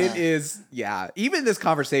there. It is, yeah. Even this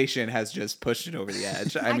conversation has just pushed it over the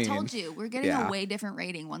edge. I mean, told you we're getting yeah. a way different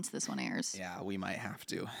rating once this one airs. yeah, we might have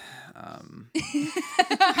to.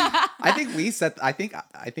 I think we set. I think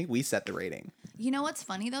we set the rating. You know what's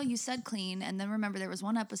funny though? You said clean, and then remember there was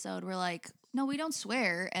one episode where like, no, we don't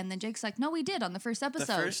swear, and then Jake's like, no, we did on the first The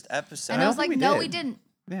episode. first episode. And I was don't like, think we no, did. we didn't.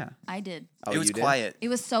 Yeah. I did. Oh, it was you did? quiet. It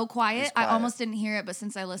was so quiet. I quiet. almost didn't hear it, but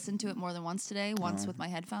since I listened to it more than once today, once with my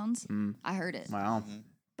headphones, I heard it. Wow.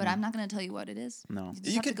 But I'm not going to tell you what it is. No. just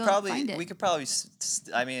You have to could go probably, find it. we could probably,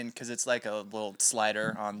 I mean, because it's like a little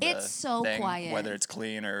slider on the It's so thing, quiet. whether it's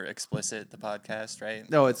clean or explicit, the podcast, right?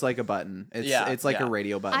 No, it's like a button. It's like yeah. a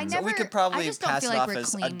radio button. I So we never- could probably I just don't pass feel it like off we're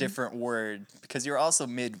as a clean. different word because you're also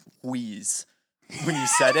mid wheeze when you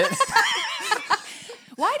said it.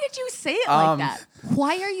 Why did you say it Um, like that?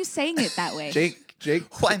 Why are you saying it that way? Jake,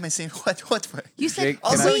 Why am I saying what? you said Jake,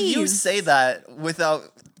 can Also, I- you please. say that without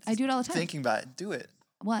I do it all the time. thinking about it. Do it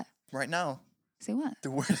What? right now. Say what?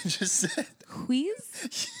 The word I just said.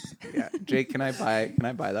 Wheeze? yeah, Jake, can I buy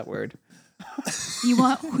that word? You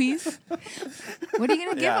want wheeze? What are you going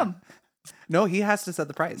to give Yeah. him? No, he has to set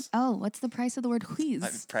the price. Oh, what's the price of the word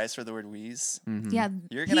wheeze? Price for the word wheeze. Yeah,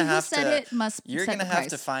 You're he gonna who have said to. it must You're set gonna the have to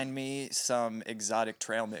price. find me some exotic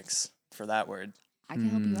trail mix for that word. I can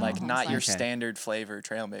help you out. Like not your Okay. standard flavor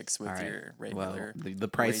trail mix with All right. your Well, regular. the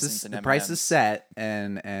price raisins is and the price is M&Ms. set,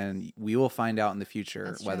 and we will find out in the future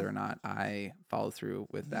That's whether true. or not I follow through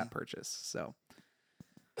with that purchase. So,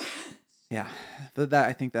 yeah, but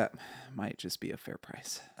I think that might just be a fair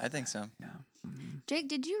price. I think so. Jake,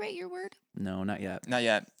 did you rate your word? No, not yet. Not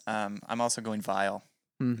yet. I'm also going vile.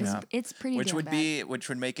 It's pretty Which damn would bad. which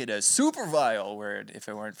would make it a super vile word if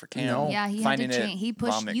it weren't for Cam. No. Yeah, he had finding to it change. He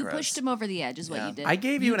pushed. vomit You gross. pushed him over the edge, is what Yeah. you did. I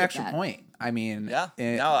gave you an did extra that. point. I mean, Yeah.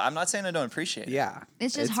 No, I'm not saying I don't appreciate it. yeah.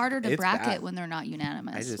 It's just harder to it's bracket bad. when they're not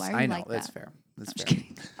unanimous. Why are I you know like that's that? fair. That's just fair.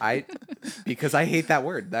 kidding. Because I hate that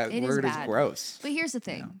word. That It is word is bad. gross. But here's the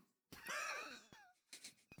thing.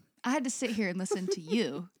 I had to sit here and listen to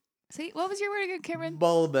you. Say, what was your word again, Cameron?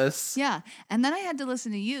 Bulbous. Yeah, and then I had to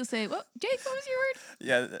listen to you say, "Well, Jake, what was your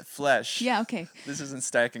word?" Yeah, flesh. Yeah, okay. This isn't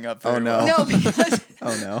stacking up Oh, very no. well. No, because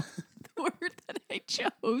Oh no. the word that I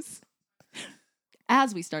chose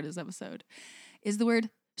as we start this episode is the word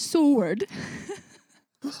sword.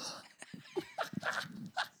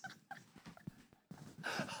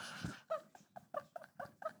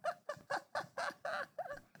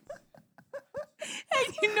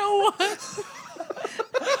 And you know what?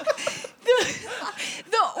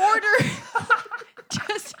 the order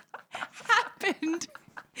just happened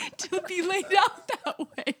to be laid out that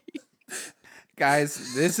way.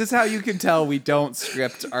 Guys, this is how you can tell we don't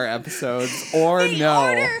script our episodes or The no.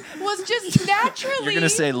 order was just naturally. You're gonna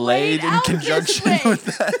say laid in out this conjunction way. with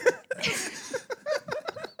that.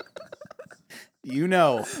 You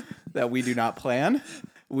know that we do not plan.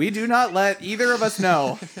 We do not let either of us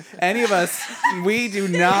know. Any of us, we do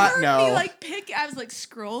not heard know. Me, like, I was like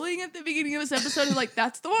scrolling at the beginning of this episode and like,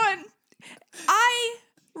 that's the one. I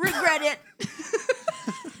regret it.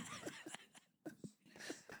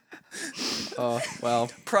 Oh, well.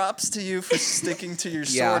 Props to you for sticking to your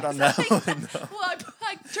Yeah. sword on that one. Though. Well,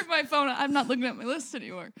 I turned my phone. I'm not looking at my list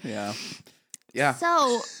anymore. Yeah. Yeah.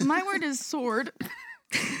 So my word is sword.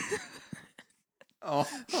 Oh.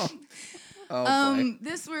 Boy.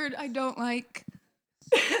 This word I don't like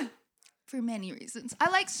for many reasons. I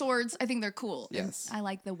like swords. I think they're cool. and Yes. I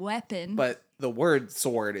like the weapon. But the word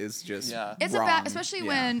sword is just Yeah. it's wrong. a bad, especially Yeah.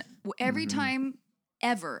 when every time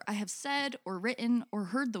ever I have said or written or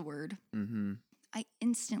heard the word, Mhm. I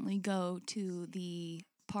instantly go to the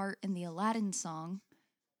part in the Aladdin song.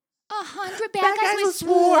 100 bad guys with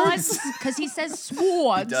swords, because he says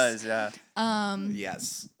swords. He does, yeah.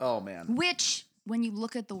 Yes. Oh man. Which, when you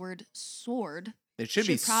look at the word sword, It should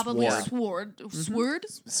be probably sword. sword.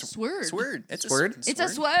 Sword. Sword. It's Sword? A It's a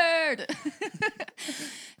sword.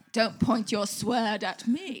 Don't point your sword at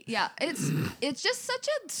me. Yeah, it's just such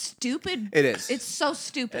a stupid. It is. It's so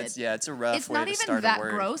stupid. It's a rough It's way not to even start that a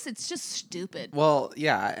word. gross. It's just stupid. Well,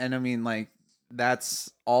 yeah, and I mean like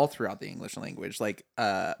that's all throughout the English language. Like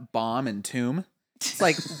bomb and tomb. It's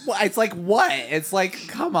like it's like what? It's like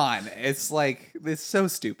come on. It's like it's so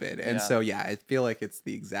stupid. And Yeah. so yeah, I feel like it's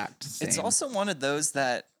the exact same. It's also one of those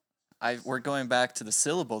that we're going back to the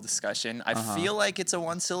syllable discussion. I feel like it's a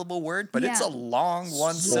one-syllable word, but it's Yeah. a long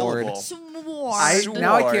one Sword. syllable. Sword.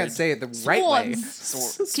 now I Sword. can't say it the right way.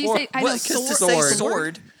 Swords. Can you say? I know Well, 'cause to sword. say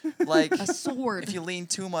sword, like A sword. if you lean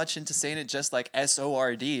too much into saying it just like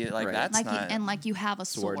SORD, like Right. that's like not. and like you have a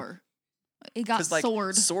Sword. sword. It got Because like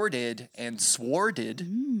sword. sordid and sworded,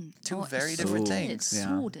 two Oh, very different sworded. things. Yeah.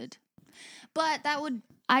 Sworded. But that would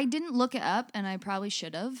I didn't look it up, and I probably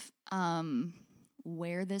should have.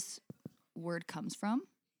 Where this word comes from.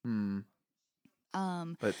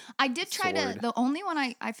 But I did try sword. to. The only one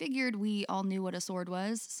I figured we all knew what a sword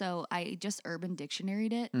was, so I just Urban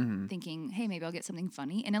Dictionary'd it, thinking, hey, maybe I'll get something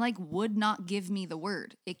funny, and it like would not give me the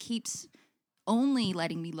word. It keeps only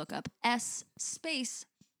letting me look up S space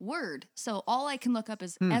word. So all I can look up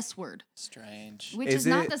is S word, Strange. which Is is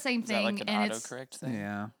not it- the same Is that thing. like an and it's autocorrect thing?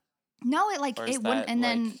 yeah. no, it like Or is it wouldn't. that, And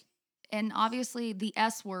then like- and obviously the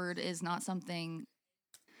S word is not something.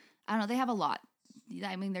 I don't know. They have a lot.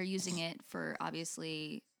 I mean, they're using it for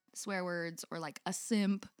obviously swear words or like a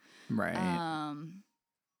simp. Right.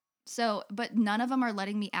 So, but none of them are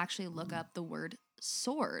letting me actually look up the word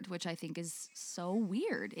sword, which I think is so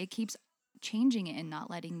weird. It keeps changing it and not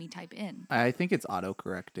letting me type in. I think it's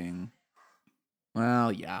autocorrecting.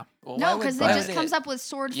 Well, yeah. Well, No, why would- because it why just would comes up with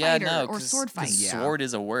sword Yeah, fighter no, or 'cause sword fight. Yeah. Sword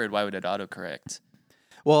is a word. Why would it autocorrect?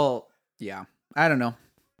 Well, yeah. I don't know.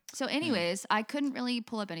 So, anyways, I couldn't really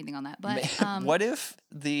pull up anything on that. But What if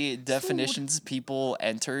the definitions people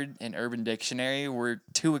entered in Urban Dictionary were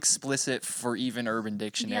too explicit for even Urban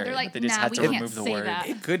Dictionary? like, but they just "Nah, had we to can't remove the say word. that."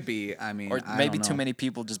 It could be. I mean, Or I maybe don't too know. many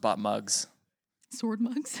people just bought mugs. sword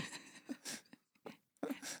mugs.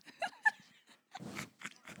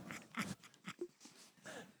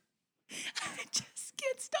 I just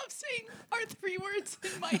can't stop saying our 3 words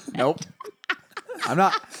in my head. Nope. I'm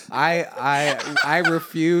not. I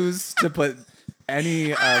refuse to put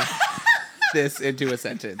any of this into a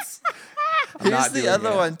sentence. I'm Here's not the doing other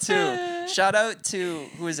it. one too. Shout out to,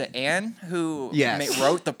 who is it, Anne, who Yes.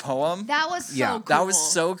 wrote the poem. That was so Yeah. cool. That was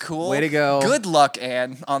so cool. Way to go. Good luck,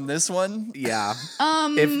 Anne, on this one. Yeah.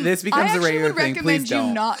 If this becomes I a regular would thing, recommend please you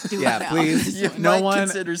don't. not do Yeah, it now. please. You No might one.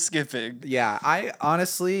 consider skipping. Yeah, I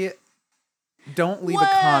honestly don't leave Whoa.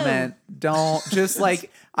 a comment. Don't just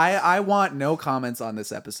like I want no comments on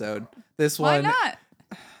this episode. This Why one. not?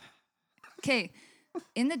 Okay,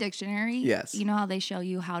 in the dictionary, Yes. you know how they show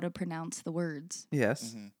you how to pronounce the words.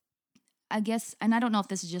 Yes. I guess, and I don't know if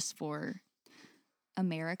this is just for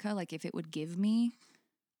America, like if it would give me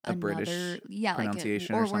A British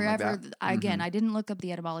pronunciation or or something like wherever. that? Again, Mhm. I didn't look up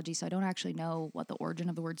the etymology, so I don't actually know what the origin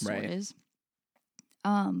of the word sword Right. is.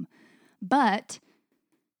 But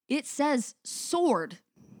it says sword,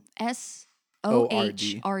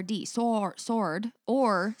 SOHRD, sword,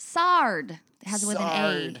 or sard. It has it with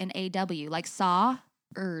Sard. an AW, like sard.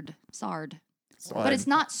 But it's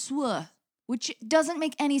not sw, which doesn't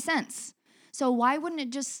make any sense. So why wouldn't it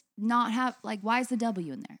just not have, like, why is the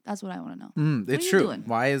W in there? That's what I want to know. It's are you true. doing?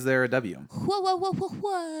 Why is there a W?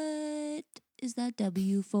 What is that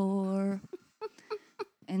W for?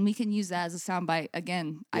 And we can use that as a soundbite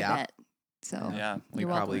again, I Yeah. bet. So Yeah, We You're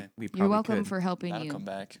probably welcome. we probably you're welcome could. for helping that'll you. come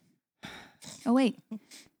back. Oh, wait. I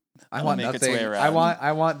That'll want make its nothing. way I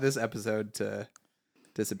around. want this episode to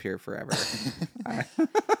disappear forever.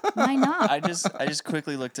 Why not? I just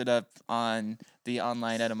quickly looked it up on the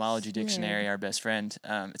online etymology dictionary, our best friend.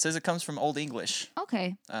 It says it comes from Old English.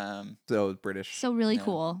 Okay. So British. So really Yeah.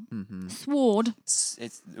 cool. Mm-hmm. Sword.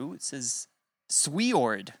 It says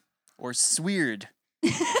sweord or sweerd,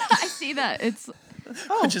 I see that. It's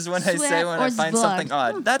which is when I say sweat when or I find zblug. something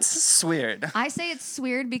odd. That's sweerd. I say it's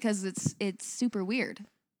weird because it's super weird.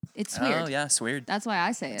 It's weird. Oh yeah, sweerd. That's why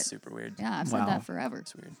I say That's it. super weird. Yeah, I've Wow. said that forever.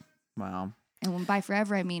 It's weird. Wow. And when by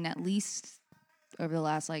forever I mean at least over the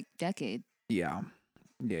last like decade. Yeah.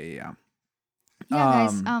 Yeah. Yeah,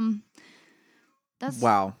 guys. That's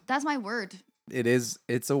Wow. That's my word. It is.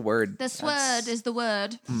 It's a word. The sword is the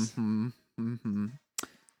word. Mm-hmm.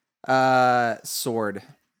 Sword.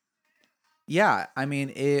 Yeah, I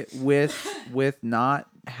mean it with not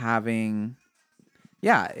having.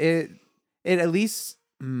 Yeah, it at least.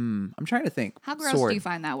 I'm trying to think. How gross Sword. do you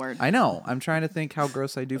find that word? I know. I'm trying to think how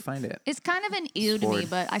gross I do find it. It's kind of an ew to me, Sword.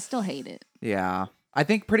 but I still hate it. Yeah, I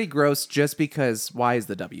think pretty gross just because why is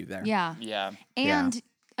the W there? Yeah. Yeah. And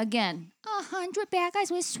again, 100 bad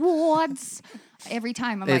guys with swords. Every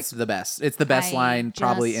time I'm It's like, the best. It's the best I line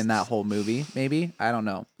probably in just- that whole movie. Maybe I don't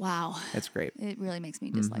know. wow. It's great. It really makes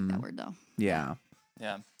me dislike that word though. Yeah.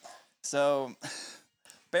 Yeah. So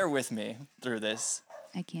bear with me through this.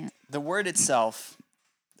 I can't. The word itself,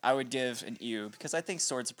 I would give an ew because I think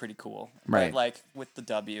swords are pretty cool. Right. But like with the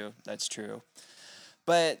W, that's true.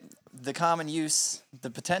 But the common use, the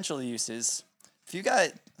potential uses, if you got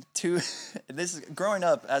two, this is growing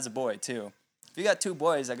up as a boy too. If you got two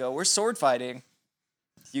boys that go, we're sword fighting,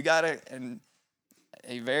 you got a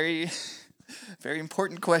very, very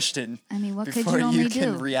important question. I mean, what could before you only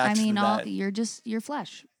can do? react I mean, to that. you're just your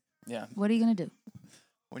flesh. Yeah. What are you gonna do?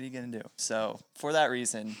 What are you going to do? So for that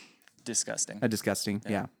reason, disgusting. Disgusting.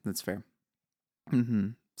 Yeah, that's fair.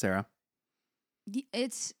 Mm-hmm. Sarah.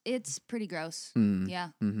 It's pretty gross. Mm. Yeah.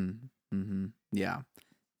 Mm-hmm. Mm-hmm. Yeah.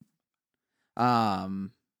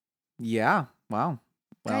 Yeah. Wow.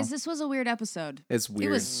 Well, Guys, this was a weird episode. it's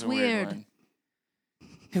weird. was- This is a weird. one.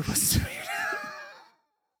 It was weird.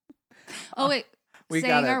 Oh wait, We saying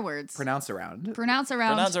gotta our words. Pronounce around. Pronounce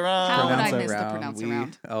around. Pronounce around. How would I Pronounce miss the around. pronounce We-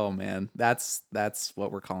 around? Oh man, that's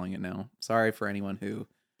what we're calling it now. Sorry for anyone who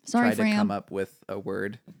Sorry, tried to Fran. come up with a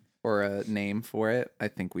word or a name for it. I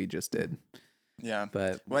think we just did, Yeah.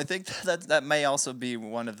 but Well, I think that may also be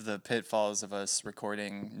one of the pitfalls of us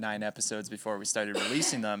recording 9 episodes before we started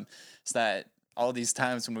releasing them. Is that all these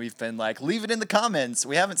times when we've been like, leave it in the comments.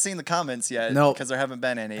 We haven't seen the comments yet Nope. because there haven't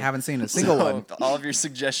been any. I haven't seen a single So one. all of your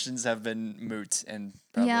suggestions have been moot and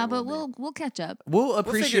probably Yeah, but will be. we'll catch up. We'll figure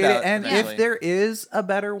appreciate it it. out And eventually. if there is a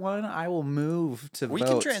better one, I will move to We vote.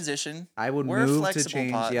 can transition. I would We're a move to flexible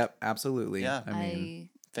change. pod. Yep, absolutely. Yeah. I mean,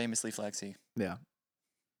 Famously flexy. yeah.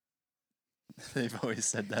 They've always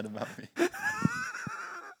said that about me.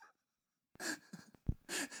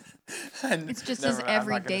 It's just his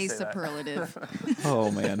everyday superlative.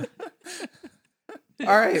 Oh man. All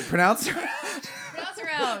right, pronounce. Pronounce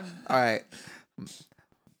around. All right.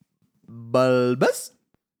 Bulbous.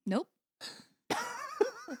 Nope.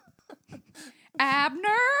 Abner.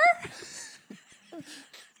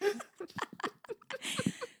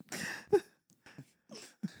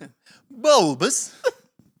 Bulbous.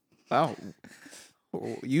 Wow.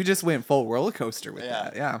 You just went full roller coaster with Yeah.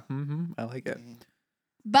 that. Yeah. I like it.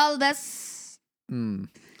 Bulbous.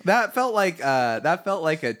 That felt like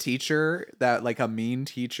a teacher, that like a mean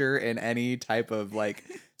teacher in any type of like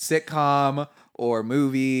sitcom or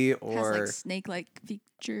movie Has or like snake-like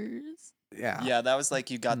features. yeah. Yeah, that was like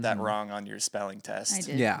you got that wrong on your spelling test. I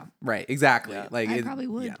did. Yeah, right. Exactly. Yeah. Like I probably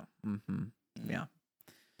would. Yeah. Mm-hmm. Yeah. All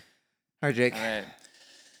right, Jake. All right.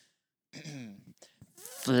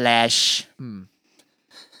 Flesh. Hmm.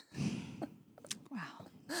 Wow.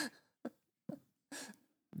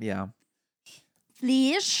 Yeah.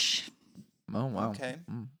 Flesh. Oh wow. Okay.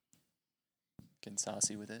 Mm. Getting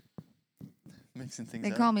saucy with it. Mixing things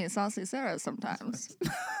They up. call me a saucy Sarah sometimes.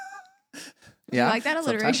 Yeah. You like that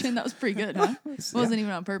alliteration? sometimes. That was pretty good, huh? Wasn't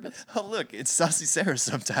even on purpose. Oh, look, it's Saucy Sarah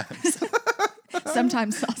sometimes.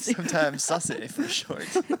 Sometimes saucy, Sometimes saucy for short.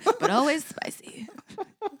 but always spicy.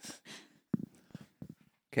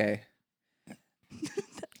 Okay.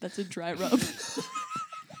 That's a dry rub.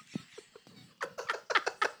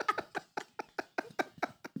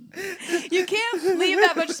 You can't leave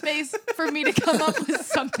that much space for me to come up with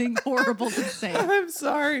something horrible to say. I'm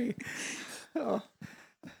sorry. Oh.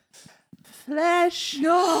 Flesh.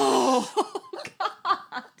 No! God!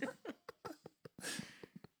 I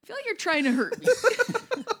feel like you're trying to hurt me.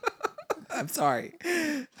 I'm sorry.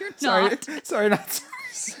 You're Sorry. not. Sorry, not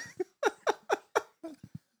sorry.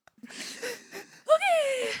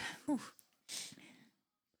 Okay.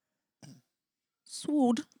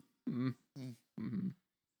 Sword.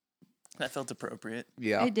 That felt appropriate.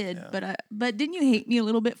 Yeah. I did, Yeah. but didn't you hate me a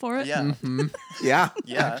little bit for it? Yeah. Yeah.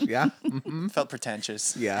 Yeah. Yeah. Mm-hmm. Felt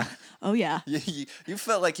pretentious. Yeah. Oh yeah. You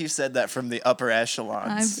felt like you said that from the upper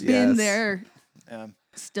echelons. I've been Yes. there. Yeah.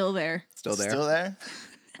 Still there. Still there. Still there?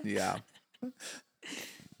 Yeah.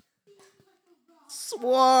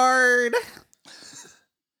 Sword.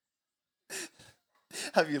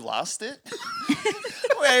 Have you lost it?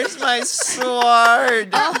 Where's my sword?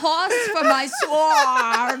 A horse for my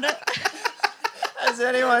sword. Has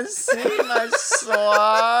anyone seen my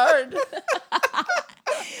sword?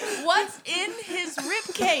 What's in his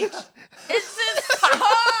rib cage? It's his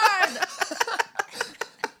sword.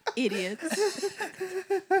 Idiots.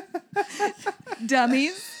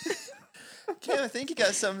 Dummies. Okay, I think you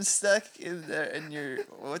got something stuck in there in your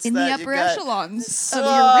what's In that? the You upper got echelons of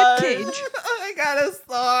your rib cage. I got a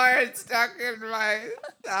sword stuck in my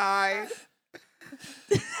side.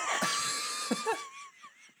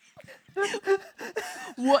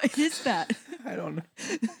 What is that? I don't know.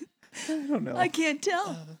 I don't know. I can't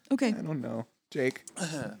tell. Okay. I don't know. Jake,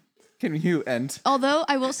 can you end? Although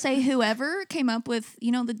I will say, whoever came up with,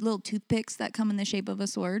 the little toothpicks that come in the shape of a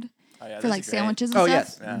sword Oh, yeah, for those like are great. sandwiches and Oh, stuff,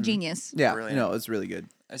 yes. Yeah. genius. Yeah. Brilliant. No, it's really good.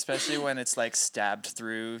 Especially when it's like stabbed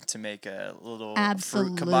through to make a little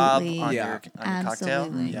Absolutely. fruit kebab on Yeah. your cocktail.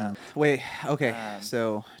 Absolutely. Yeah. Wait. Okay.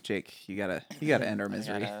 So, Jake, you gotta end our I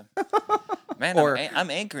misery. man, Or- I'm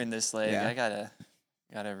anchoring this leg. Yeah. I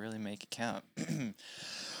gotta really make it count.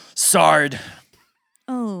 Sword.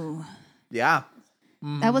 Oh, Yeah.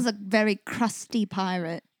 that was a very crusty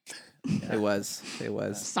pirate. It was. It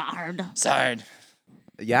was. Sword. Sword.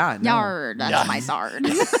 Yeah. No. Yard. That's Yeah. my sword.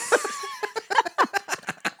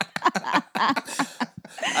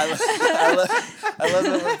 I love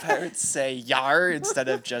it when pirates say yar instead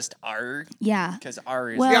of just ar, Yeah. because ar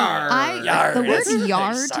is Well, Yar. Yar, the word that's the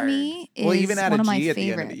yar thing, to sword. me is Well, even add one a of my G at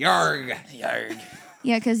the end of favorites. it. Yarg. yard.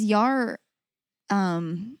 Yeah, because yar,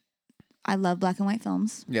 I love black and white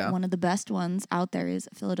films. Yeah. One of the best ones out there is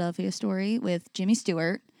Philadelphia Story with Jimmy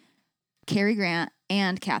Stewart, Cary Grant,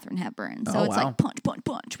 and Katharine Hepburn. So Oh, it's wow. like punch, punch,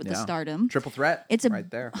 punch with the Yeah. stardom. Triple threat. It's a right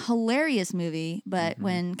there. hilarious movie, but Mm-hmm.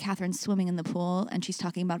 when Catherine's swimming in the pool and she's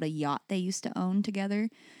talking about a yacht they used to own together,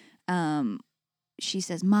 she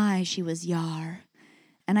says, she was yar.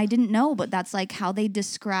 And I didn't know, but that's like how they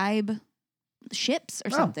describe ships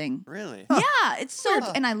or Oh. something. Really? Yeah, it's so,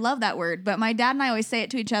 and I love that word. But my dad and I always say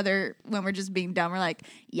it to each other when we're just being dumb. We're like,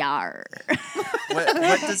 yar. What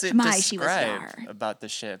does it She was describe yar. about the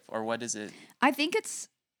ship, or what is it? I think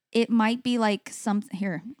it might be like something.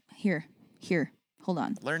 Here. Hold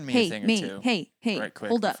on. Learn me hey, a thing me. or two. Hey, right quick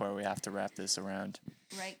hold up. before we have to wrap this around.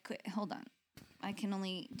 Right quick. Hold on. I can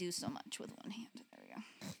only do so much with one hand. There we go.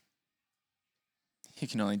 You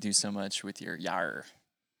can only do so much with your yar.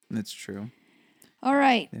 It's true. All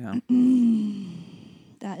right. Yeah.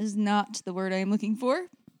 That is not the word I am looking for.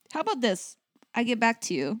 How about this? I get back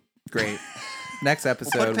to you. Great. Next put a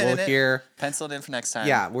episode, pin we'll in it. hear. Penciled in for next time.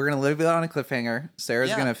 Yeah, we're gonna leave it on a cliffhanger. Sarah's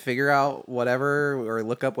Yeah. gonna figure out whatever or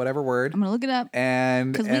look up whatever word, I'm going to look it up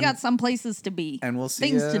and because we got some places to be. and we'll see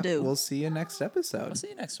things ya- to do. We'll see you next episode. We'll see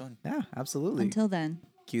you next one. Yeah, absolutely. Until then.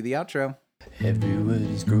 Cue the outro. Every word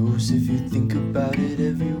is gross if you think about it.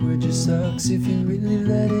 Every word just sucks if you really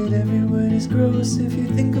let it. Every word is gross if you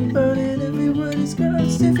think about it. Every word is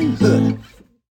gross if you